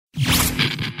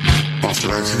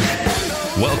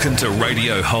Welcome to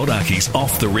Radio Holdaki's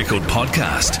Off the Record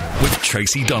podcast with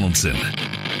Tracy Donaldson.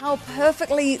 How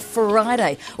perfectly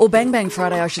Friday, or Bang Bang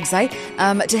Friday I should say,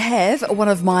 to have one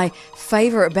of my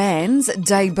favourite bands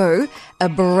debut a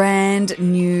brand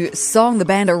new song. The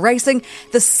band are Racing.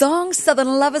 The song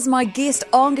Southern Love is my guest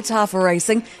on guitar for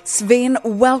Racing. Sven,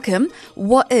 welcome.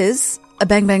 What is a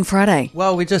Bang Bang Friday?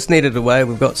 Well, we just needed a way.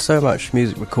 We've got so much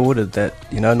music recorded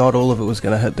that, not all of it was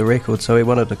going to hit the record, so we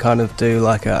wanted to kind of do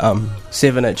like a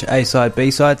 7-inch A-side,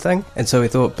 B-side thing, and so we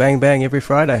thought bang bang every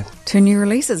Friday. 2 new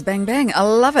releases, bang bang. I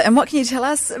love it. And what can you tell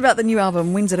us about the new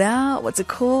album? When's it out? What's it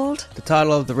called? The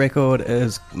title of the record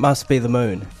is Must Be the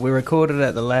Moon. We recorded it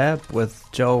at the Lab with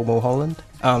Joel Mulholland,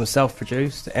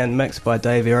 self-produced and mixed by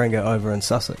Dave Ehringer over in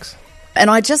Sussex. And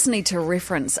I just need to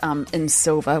reference In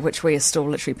Silver, which we are still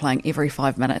literally playing every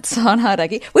 5 minutes on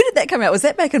Hardaki. When did that come out? Was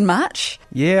that back in March?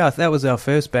 Yeah, that was our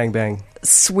first Bang Bang.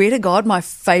 Swear to God, my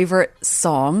favourite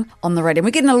song on the radio. And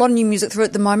we're getting a lot of new music through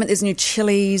at the moment. There's new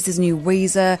Chili's, there's new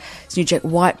Weezer, there's new Jack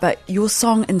White, but your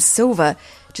song In Silver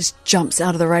just jumps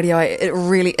out of the radio. It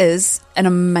really is an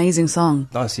amazing song.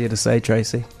 Nice of you to say,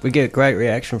 Tracy. We get great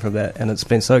reaction from that, and it's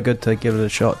been so good to give it a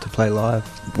shot to play live.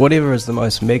 Whatever is the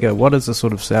most mega, what is the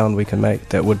sort of sound we can make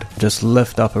that would just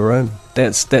lift up a room?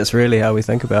 That's really how we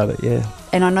think about it, yeah.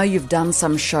 And I know you've done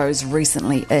some shows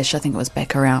recently-ish. I think it was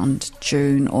back around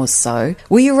June or so.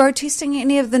 Were you road testing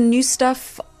any of the new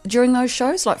stuff during those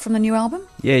shows, like from the new album?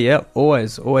 Yeah,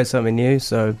 always something new,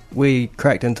 so we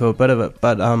cracked into a bit of it,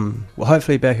 but we'll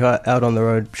hopefully back out on the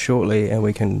road shortly and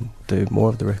we can do more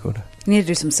of the record. You need to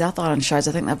do some South Island shows.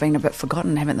 I think they've been a bit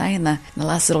forgotten, haven't they, in the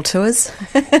last little tours?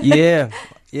 Yeah,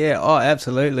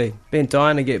 absolutely. Been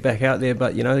dying to get back out there,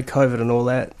 but COVID and all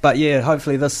that. But yeah,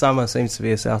 hopefully this summer seems to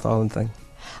be a South Island thing.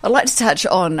 I'd like to touch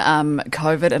on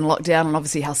COVID and lockdown and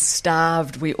obviously how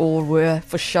starved we all were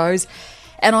for shows.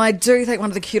 And I do think one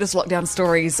of the cutest lockdown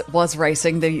stories was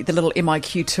Racing, the little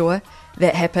MIQ tour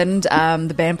that happened,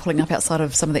 the band pulling up outside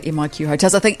of some of the MIQ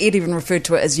hotels. I think Ed even referred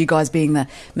to it as you guys being the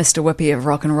Mr. Whippy of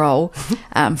rock and roll.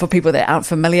 For people that aren't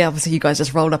familiar, obviously you guys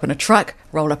just rolled up in a truck,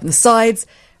 rolled up in the sides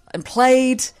and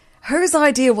played. Whose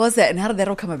idea was that and how did that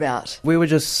all come about? We were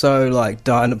just so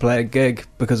dying to play a gig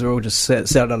because we're all just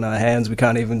sat on our hands. We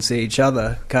can't even see each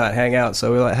other, can't hang out. So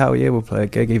we're like, hell yeah, we'll play a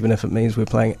gig even if it means we're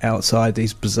playing outside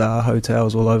these bizarre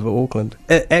hotels all over Auckland.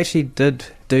 It actually did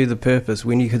do the purpose.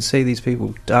 When you could see these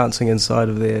people dancing inside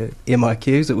of their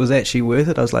MIQs, it was actually worth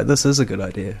it. I was like, this is a good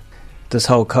idea. This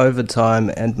whole COVID time,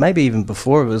 and maybe even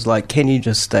before, it was like, can you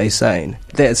just stay sane?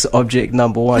 That's object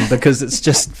number one, because it's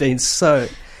just been so...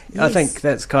 Yes. I think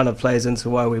that's kind of plays into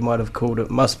why we might have called it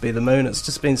Must Be the Moon. It's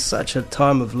just been such a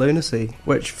time of lunacy,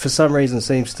 which for some reason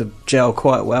seems to gel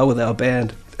quite well with our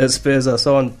band. It spurs us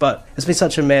on, but it's been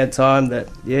such a mad time that,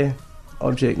 yeah,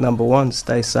 object number one,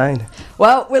 stay sane.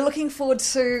 Well, we're looking forward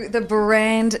to the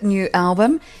brand new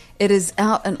album. It is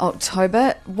out in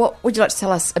October. What would you like to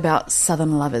tell us about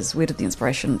Southern Lovers? Where did the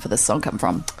inspiration for this song come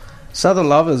from? Southern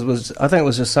Lovers was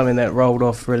just something that rolled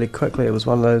off really quickly. It was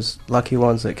one of those lucky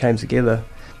ones that came together.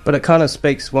 But it kind of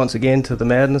speaks once again to the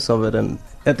madness of it, and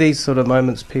at these sort of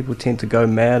moments people tend to go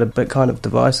mad, a bit kind of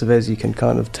divisive, as you can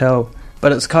kind of tell.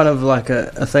 But it's kind of like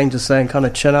a thing to say and kind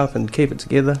of chin up and keep it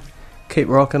together, keep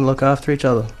rocking, look after each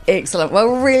other. Excellent. Well,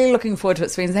 we're really looking forward to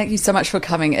it, Sven. Thank you so much for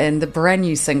coming in. The brand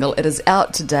new single, it is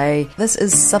out today. This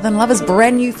is Southern Lovers,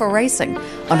 brand new for Racing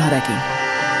on Hardaki.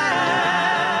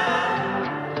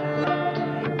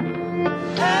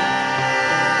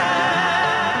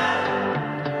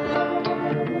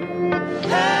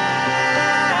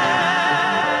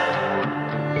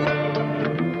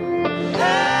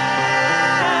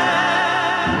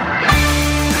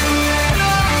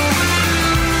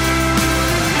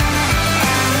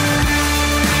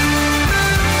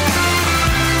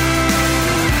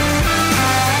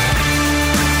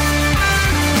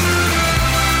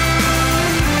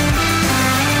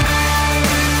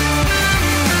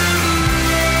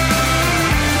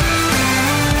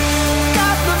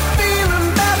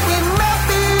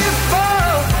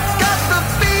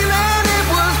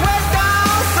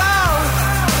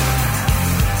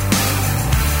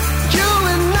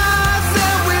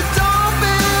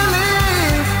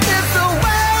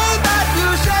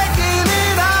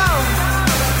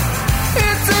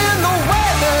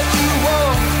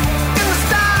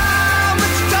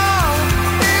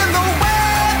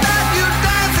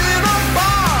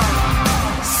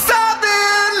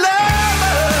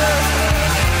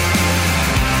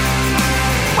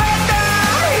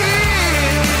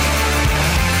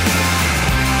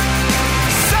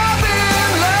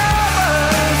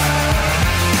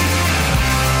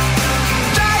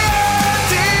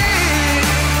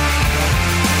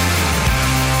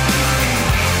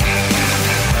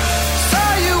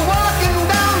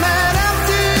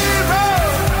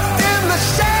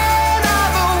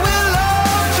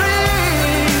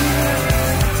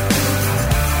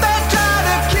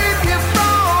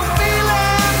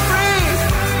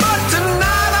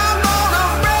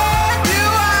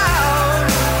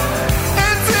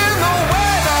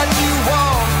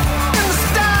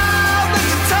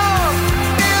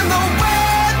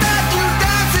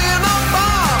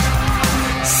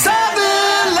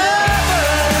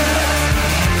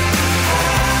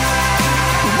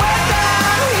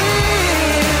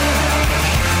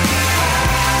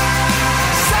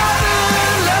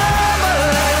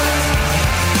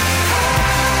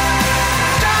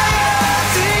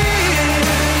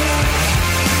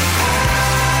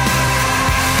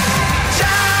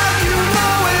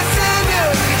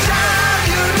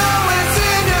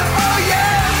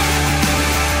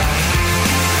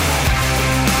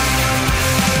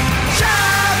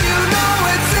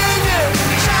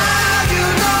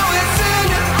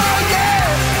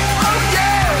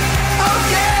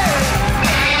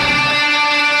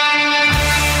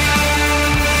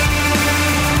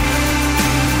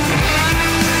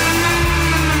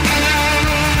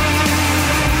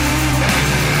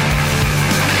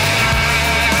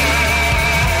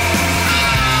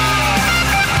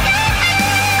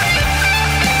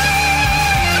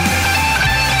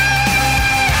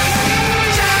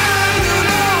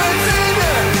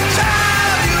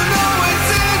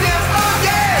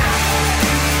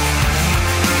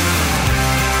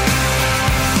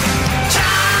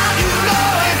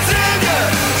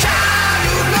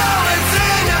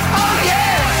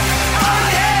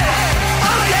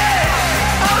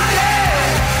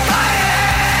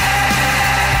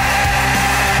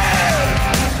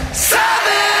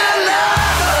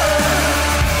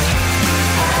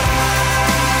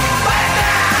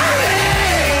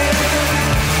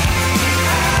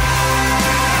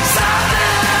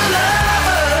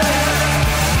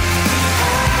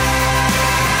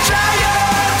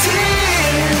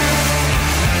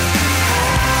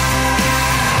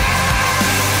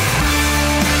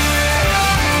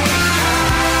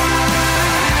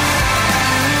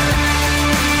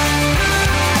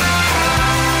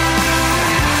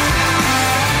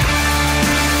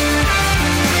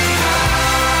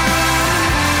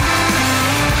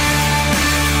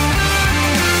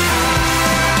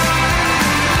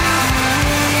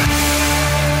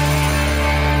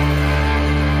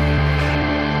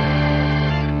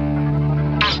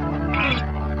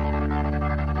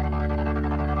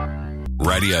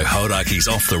 Radio Hodaki's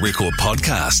Off the Record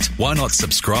podcast. Why not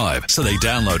subscribe so they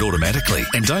download automatically?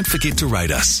 And don't forget to rate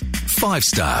us 5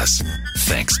 stars.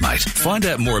 Thanks, mate. Find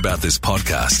out more about this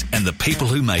podcast and the people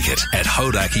who make it at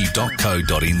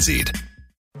hodaki.co.nz.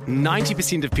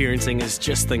 90% of parenting is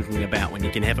just thinking about when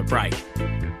you can have a break.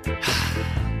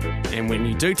 And when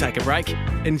you do take a break,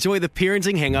 enjoy the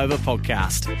Parenting Hangover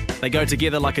podcast. They go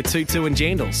together like a tutu and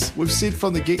jandals. We've said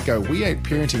from the get-go, we ain't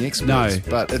parenting experts,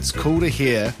 but it's cool to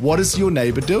hear, what is your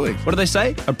neighbour doing? What do they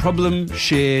say? A problem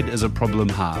shared is a problem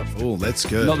halved. Oh, that's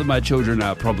good. Not that my children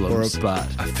are problems, but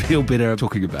I feel better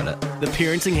talking about it. The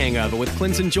Parenting Hangover with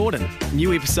Clinton Jordan.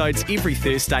 New episodes every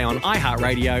Thursday on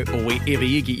iHeartRadio or wherever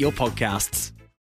you get your podcasts.